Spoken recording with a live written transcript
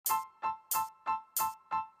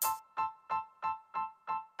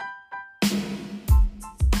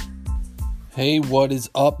Hey, what is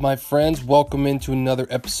up, my friends? Welcome into another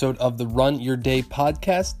episode of the Run Your Day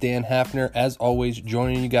podcast. Dan Hafner, as always,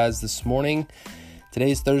 joining you guys this morning.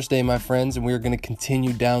 Today's Thursday, my friends, and we're going to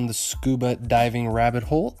continue down the scuba diving rabbit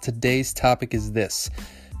hole. Today's topic is this: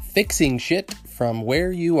 fixing shit from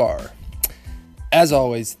where you are. As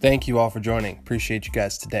always, thank you all for joining. Appreciate you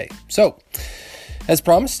guys today. So, as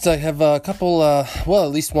promised, I have a couple, at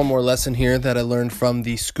least one more lesson here that I learned from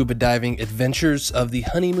the scuba diving adventures of the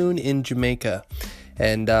honeymoon in Jamaica.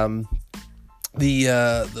 And the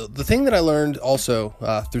thing that I learned also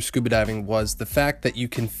through scuba diving was the fact that you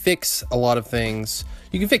can fix a lot of things.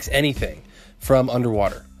 You can fix anything from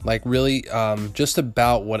underwater. Like really, just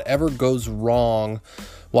about whatever goes wrong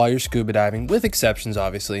while you're scuba diving, with exceptions,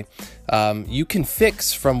 obviously, you can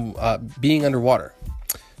fix from being underwater.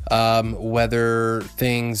 Whether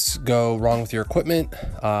things go wrong with your equipment,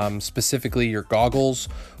 specifically your goggles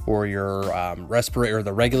or your respirator or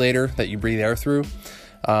the regulator that you breathe air through.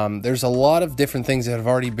 There's a lot of different things that have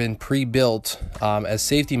already been pre-built as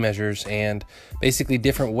safety measures and basically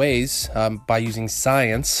different ways by using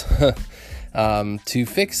science to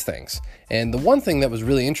fix things. And the one thing that was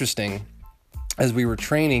really interesting as we were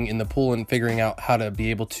training in the pool and figuring out how to be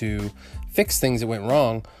able to fix things that went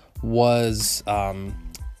wrong was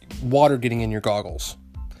water getting in your goggles.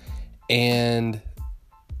 And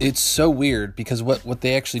it's so weird because what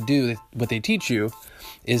they actually do, what they teach you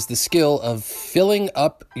is the skill of filling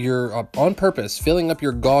up on purpose, filling up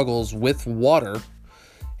your goggles with water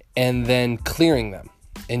and then clearing them.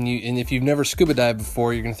 And if you've never scuba dived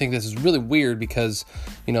before, you're going to think this is really weird because,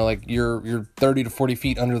 like you're 30 to 40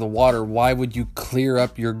 feet under the water. Why would you clear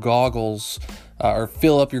up your goggles or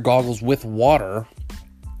fill up your goggles with water?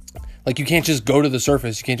 Like, you can't just go to the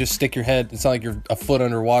surface. You can't just stick your head. It's not like you're a foot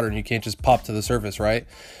underwater and you can't just pop to the surface, right?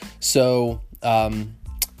 So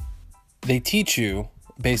they teach you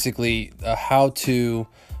basically how to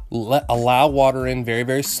allow water in very,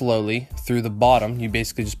 very slowly through the bottom. You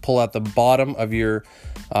basically just pull out the bottom of your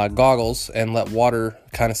goggles and let water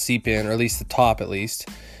kind of seep in, or at least the top at least.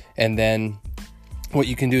 And then what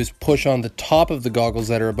you can do is push on the top of the goggles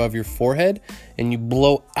that are above your forehead, and you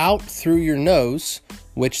blow out through your nose,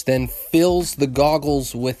 which then fills the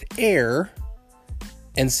goggles with air.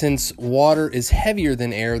 And since water is heavier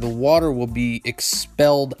than air, the water will be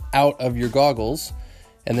expelled out of your goggles.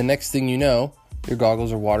 And the next thing you know, your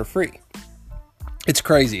goggles are water free. It's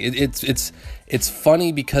crazy. It's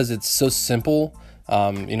funny because it's so simple.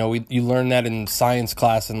 You learn that in science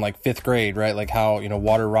class in like 5th grade, right? Like how,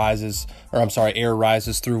 air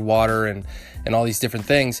rises through water and all these different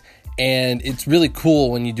things. And it's really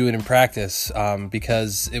cool when you do it in practice,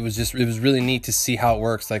 because it was really neat to see how it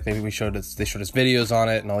works. Like they showed us videos on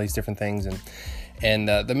it and all these different things. And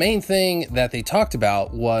the main thing that they talked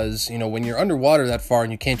about was, when you're underwater that far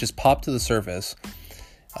and you can't just pop to the surface,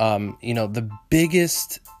 the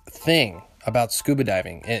biggest thing about scuba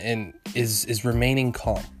diving and is remaining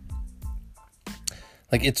calm.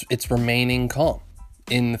 Like it's remaining calm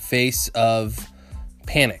in the face of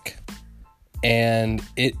panic. And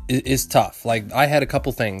it is tough. Like, I had a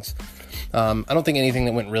couple things. I don't think anything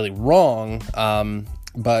that went really wrong,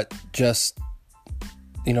 but just,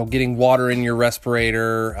 getting water in your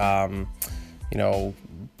respirator,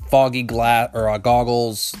 foggy glass or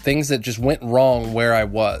goggles, things that just went wrong where I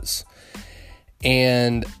was.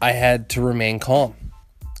 And I had to remain calm.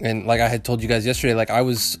 And like I had told you guys yesterday, like I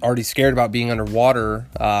was already scared about being underwater,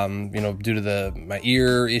 due to my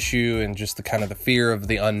ear issue and just the kind of the fear of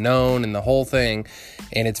the unknown and the whole thing.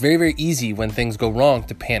 And it's very, very easy when things go wrong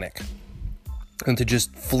to panic and to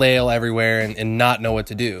just flail everywhere and not know what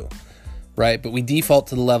to do, right? But we default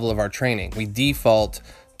to the level of our training. We default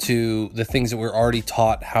to the things that we're already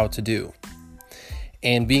taught how to do.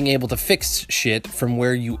 And being able to fix shit from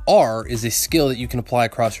where you are is a skill that you can apply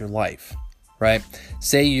across your life. Right?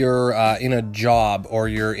 Say you're in a job, or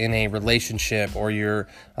you're in a relationship, or you're,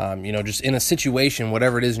 just in a situation,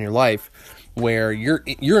 whatever it is in your life, where you're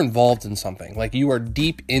involved in something. Like, you are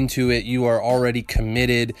deep into it. You are already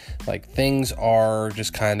committed. Like, things are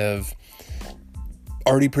just kind of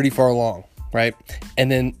already pretty far along, right?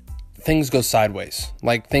 And then things go sideways.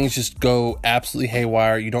 Like, things just go absolutely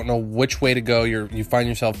haywire. You don't know which way to go. You find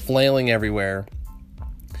yourself flailing everywhere.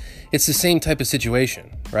 It's the same type of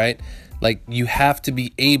situation, right? Like, you have to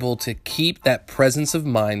be able to keep that presence of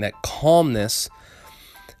mind, that calmness,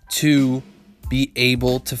 to be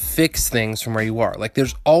able to fix things from where you are. Like,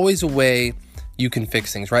 there's always a way you can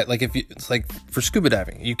fix things, right? Like it's like for scuba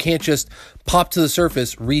diving, you can't just pop to the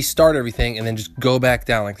surface, restart everything, and then just go back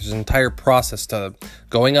down. Like there's an entire process to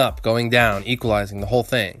going up, going down, equalizing the whole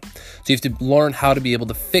thing. So you have to learn how to be able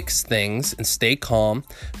to fix things and stay calm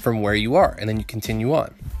from where you are, and then you continue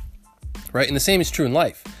on, right? And the same is true in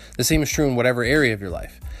life. The same is true in whatever area of your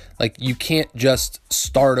life. Like you can't just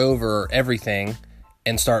start over everything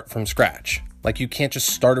and start from scratch. Like you can't just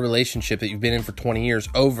start a relationship that you've been in for 20 years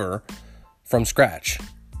over from scratch.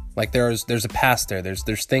 Like there's a past there.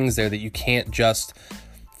 There's things there that you can't just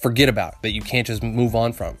forget about, that you can't just move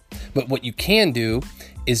on from. But what you can do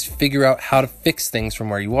is figure out how to fix things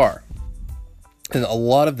from where you are. And a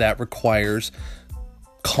lot of that requires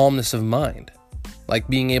calmness of mind. Like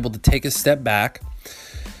being able to take a step back,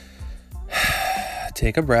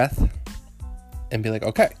 take a breath, and be like,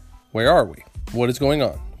 okay, where are we? What is going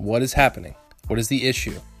on? What is happening? What is the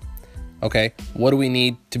issue? Okay, what do we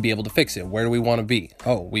need to be able to fix it? Where do we want to be?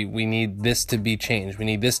 Oh, we need this to be changed. We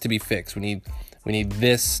need this to be fixed. We need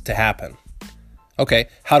this to happen. Okay,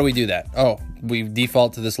 how do we do that? Oh, we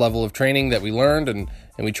default to this level of training that we learned, and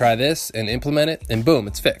we try this and implement it, and boom,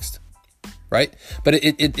 it's fixed. Right? But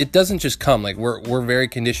it doesn't just come. Like we're very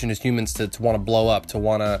conditioned as humans to want to blow up, to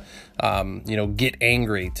want to get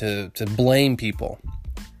angry, to blame people.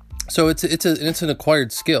 So it's an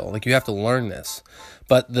acquired skill. Like you have to learn this.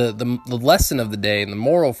 But the lesson of the day and the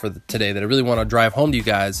moral for today that I really want to drive home to you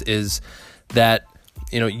guys is that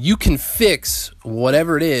you can fix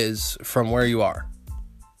whatever it is from where you are.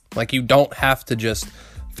 Like you don't have to just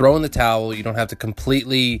throw in the towel. You don't have to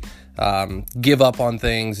completely give up on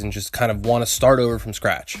things and just kind of want to start over from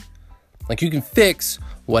scratch. Like you can fix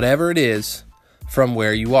whatever it is from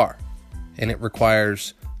where you are. And it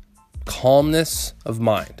requires calmness of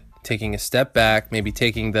mind, taking a step back, maybe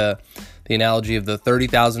taking the analogy of the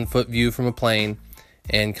 30,000 foot view from a plane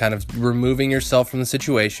and kind of removing yourself from the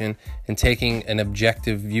situation and taking an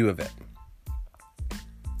objective view of it.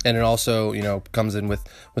 And it also, comes in with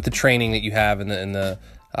the training that you have and the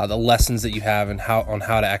lessons that you have and how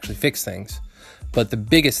to actually fix things. But the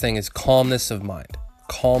biggest thing is calmness of mind.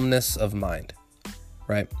 Calmness of mind,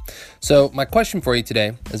 right? So my question for you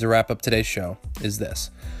today, as I wrap up today's show, is this.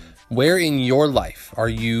 Where in your life are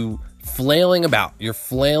you flailing about? You're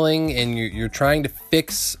flailing and you're trying to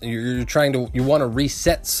fix, you want to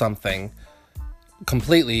reset something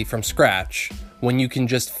completely from scratch when you can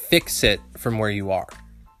just fix it from where you are.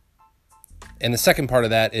 And the second part of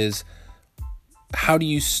that is, how do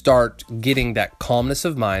you start getting that calmness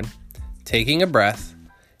of mind, taking a breath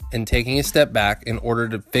and taking a step back in order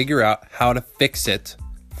to figure out how to fix it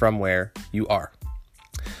from where you are?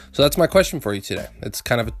 So that's my question for you today. It's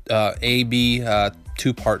kind of a A-B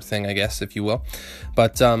two-part thing, I guess, if you will.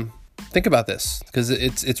 But think about this, because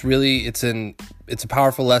it's a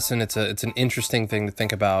powerful lesson. It's an interesting thing to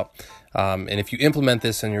think about. And if you implement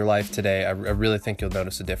this in your life today, I really think you'll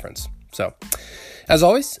notice a difference. So, as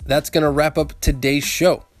always, that's going to wrap up today's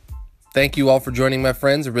show. Thank you all for joining, my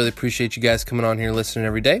friends. I really appreciate you guys coming on here and listening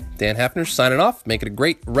every day. Dan Hafner signing off. Make it a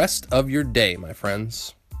great rest of your day, my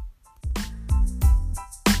friends.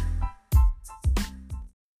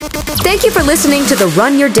 Thank you for listening to the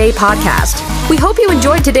Run Your Day podcast. We hope you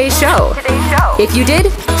enjoyed today's show. If you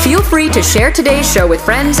did, feel free to share today's show with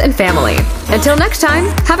friends and family. Until next time,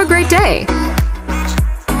 have a great day.